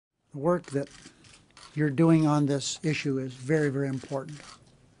The work that you're doing on this issue is very, very important.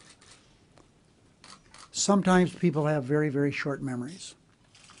 Sometimes people have very, very short memories.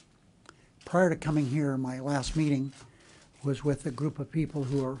 Prior to coming here, my last meeting was with a group of people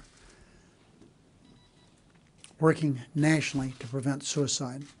who are working nationally to prevent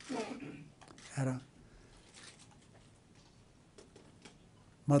suicide. Had a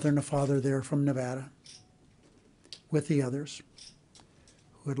mother and a father there from Nevada with the others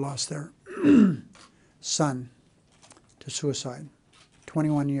who had lost their son to suicide,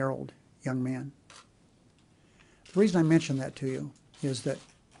 21-year-old young man. The reason I mention that to you is that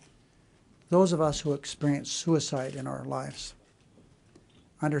those of us who experience suicide in our lives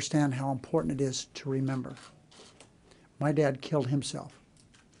understand how important it is to remember. My dad killed himself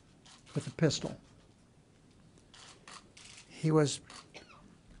with a pistol. He was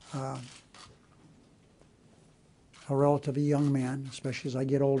a relatively young man, especially as I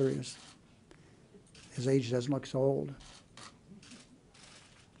get older. His age doesn't look so old.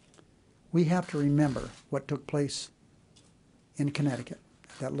 We have to remember what took place in Connecticut,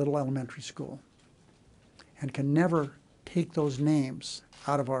 at that little elementary school, and can never take those names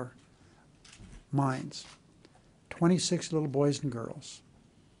out of our minds. 26 little boys and girls,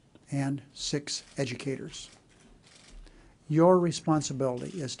 and 6 educators. Your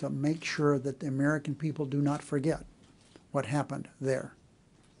responsibility is to make sure that the American people do not forget what happened there.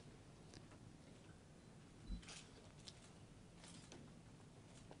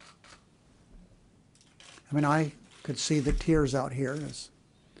 I mean, I could see the tears out here as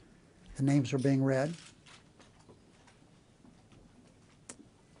the names are being read.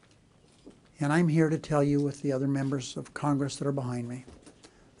 And I'm here to tell you, with the other members of Congress that are behind me,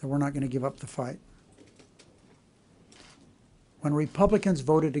 that we're not going to give up the fight. When Republicans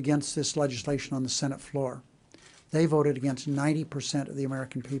voted against this legislation on the Senate floor, they voted against 90% of the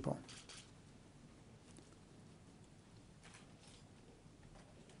American people.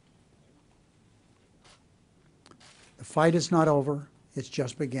 The fight is not over, it's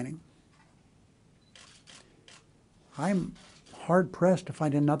just beginning. I'm hard-pressed to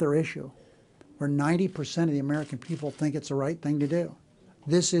find another issue where 90% of the American people think it's the right thing to do.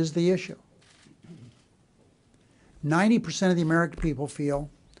 This is the issue. 90% of the American people feel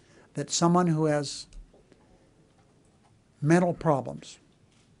that someone who has mental problems,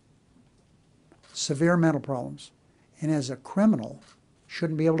 severe mental problems, and is a criminal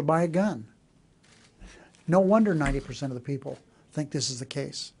shouldn't be able to buy a gun. No wonder 90% of the people think this is the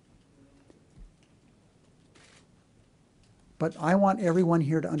case. But I want everyone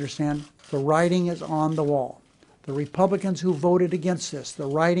here to understand the writing is on the wall. The Republicans who voted against this, the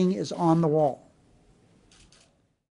writing is on the wall.